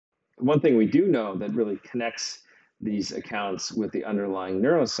one thing we do know that really connects these accounts with the underlying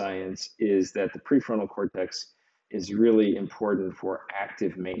neuroscience is that the prefrontal cortex is really important for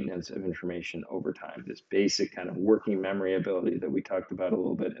active maintenance of information over time. This basic kind of working memory ability that we talked about a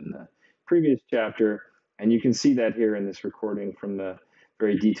little bit in the previous chapter. And you can see that here in this recording from the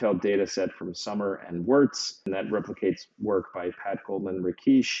very detailed data set from Summer and Wirtz, and that replicates work by Pat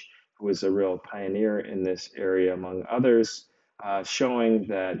Goldman-Rakesh, who was a real pioneer in this area among others. Showing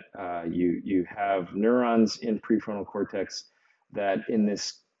that you have neurons in prefrontal cortex that in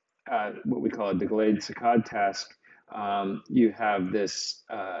this, what we call a delayed saccade task, you have this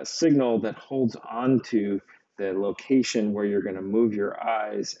signal that holds on to the location where you're going to move your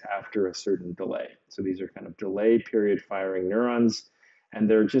eyes after a certain delay. So these are kind of delay period firing neurons, and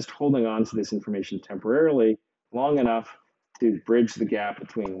they're just holding on to this information temporarily long enough to bridge the gap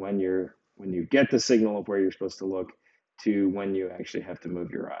between when you get the signal of where you're supposed to look to when you actually have to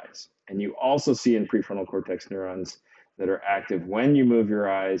move your eyes. And you also see in prefrontal cortex neurons that are active when you move your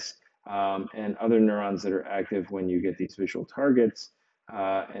eyes, and other neurons that are active when you get these visual targets,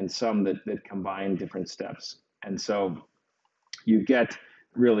 and some that combine different steps. And so you get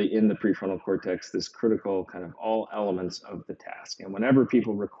really in the prefrontal cortex this critical kind of all elements of the task. And whenever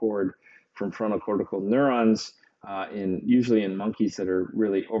people record from frontal cortical neurons, usually in monkeys that are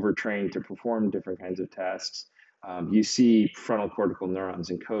really overtrained to perform different kinds of tasks, you see frontal cortical neurons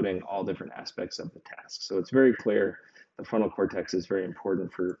encoding all different aspects of the task. So it's very clear the frontal cortex is very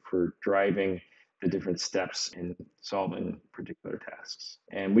important for driving the different steps in solving particular tasks.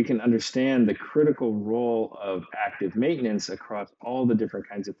 And we can understand the critical role of active maintenance across all the different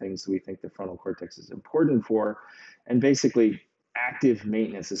kinds of things that we think the frontal cortex is important for. And basically, active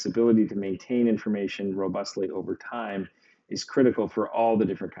maintenance, this ability to maintain information robustly over time, is critical for all the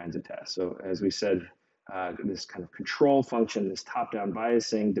different kinds of tasks. So as we said, this kind of control function, this top-down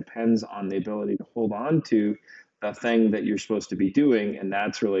biasing, depends on the ability to hold on to the thing that you're supposed to be doing, and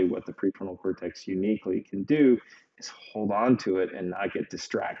that's really what the prefrontal cortex uniquely can do, is hold on to it and not get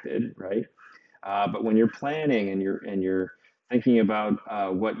distracted, right? But when you're planning and you're thinking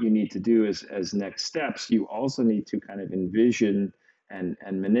about what you need to do as next steps, you also need to kind of envision and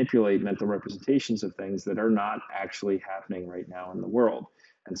manipulate mental representations of things that are not actually happening right now in the world.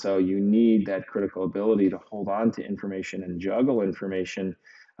 And so you need that critical ability to hold on to information and juggle information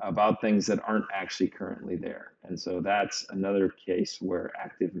about things that aren't actually currently there. And so that's another case where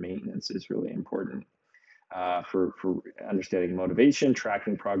active maintenance is really important. For understanding motivation,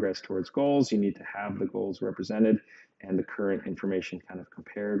 tracking progress towards goals, you need to have the goals represented and the current information kind of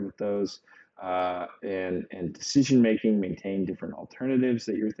compared with those. And decision making, maintain different alternatives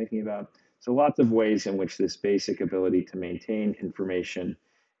that you're thinking about. So lots of ways in which this basic ability to maintain information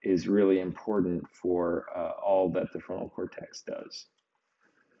is really important for all that the frontal cortex does.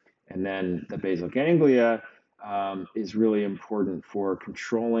 And then the basal ganglia is really important for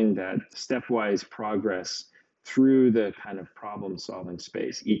controlling that stepwise progress through the kind of problem-solving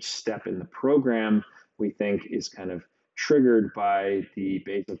space. Each step in the program, we think, is kind of triggered by the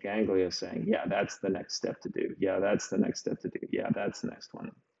basal ganglia saying, yeah, that's the next step to do. Yeah, that's the next step to do. Yeah, that's the next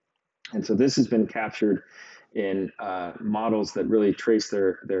one. And so this has been captured in models that really trace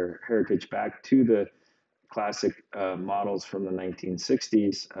their heritage back to the classic models from the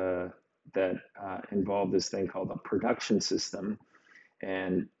 1960s that involve this thing called a production system.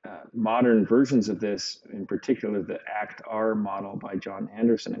 And modern versions of this, in particular the ACT-R model by John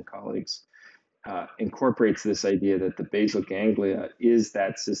Anderson and colleagues, incorporates this idea that the basal ganglia is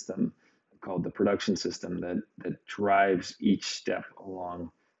that system called the production system that drives each step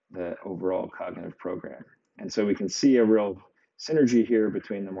along the overall cognitive program. And so we can see a real synergy here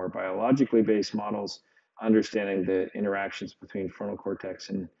between the more biologically based models, understanding the interactions between frontal cortex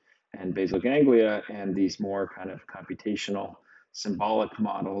and basal ganglia, and these more kind of computational symbolic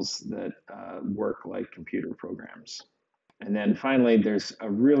models that work like computer programs. And then finally, there's a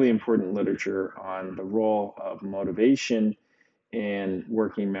really important literature on the role of motivation in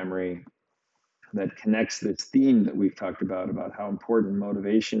working memory that connects this theme that we've talked about how important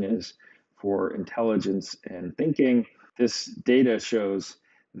motivation is for intelligence and thinking. This data shows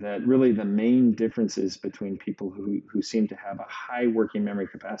that really the main differences between people who seem to have a high working memory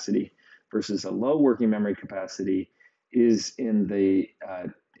capacity versus a low working memory capacity is in the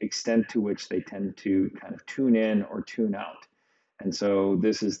extent to which they tend to kind of tune in or tune out. And so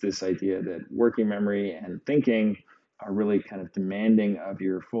this is this idea that working memory and thinking are really kind of demanding of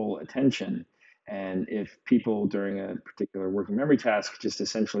your full attention. And if people during a particular working memory task just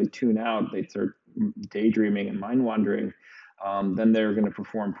essentially tune out, they start daydreaming and mind wandering, then they're going to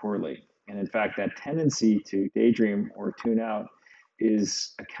perform poorly. And in fact, that tendency to daydream or tune out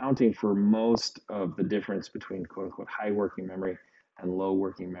is accounting for most of the difference between quote unquote high working memory and low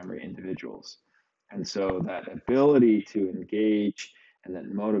working memory individuals. And so that ability to engage and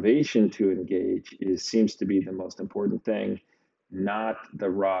that motivation to engage seems to be the most important thing, not the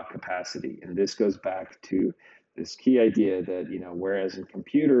raw capacity. And this goes back to this key idea that, whereas in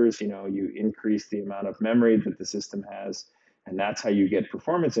computers, you increase the amount of memory that the system has, and that's how you get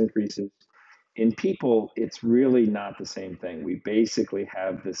performance increases. In people, it's really not the same thing. We basically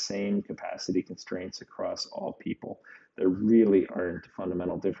have the same capacity constraints across all people. There really aren't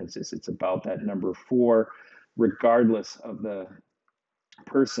fundamental differences. It's about that number four, regardless of the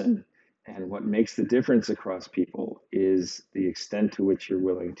person. And what makes the difference across people is the extent to which you're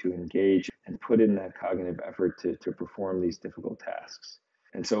willing to engage and put in that cognitive effort to perform these difficult tasks.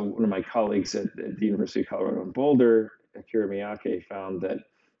 And so one of my colleagues at the University of Colorado in Boulder, Akira Miyake, found that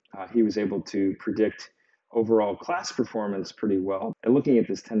he was able to predict overall class performance pretty well, and looking at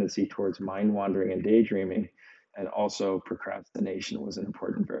this tendency towards mind wandering and daydreaming, and also procrastination was an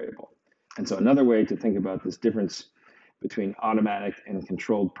important variable. And so another way to think about this difference between automatic and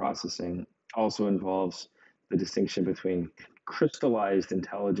controlled processing also involves the distinction between crystallized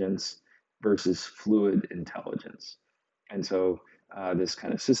intelligence versus fluid intelligence. And so this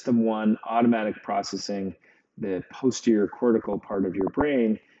kind of system one, automatic processing, the posterior cortical part of your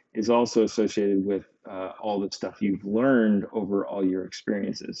brain, is also associated with all the stuff you've learned over all your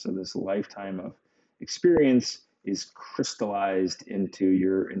experiences. So this lifetime of experience is crystallized into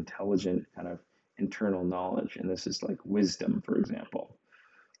your intelligent kind of internal knowledge. And this is like wisdom, for example.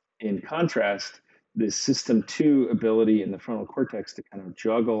 In contrast, the system two ability in the frontal cortex to kind of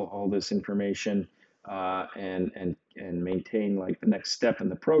juggle all this information and maintain like the next step in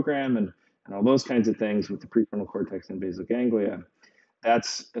the program and all those kinds of things with the prefrontal cortex and basal ganglia,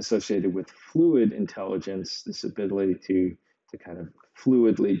 that's associated with fluid intelligence, this ability to kind of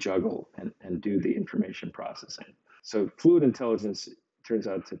fluidly juggle and do the information processing. So fluid intelligence turns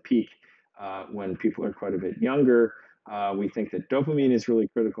out to peak when people are quite a bit younger. We think that dopamine is really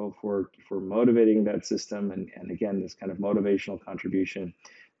critical for motivating that system. And again, this kind of motivational contribution,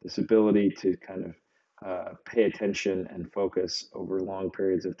 this ability to kind of pay attention and focus over long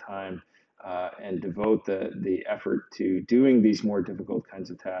periods of time and devote the effort to doing these more difficult kinds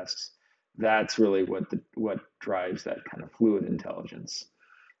of tasks. That's really what drives that kind of fluid intelligence.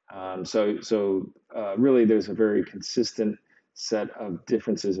 So really, there's a very consistent set of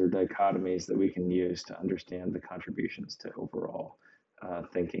differences or dichotomies that we can use to understand the contributions to overall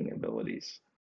thinking abilities.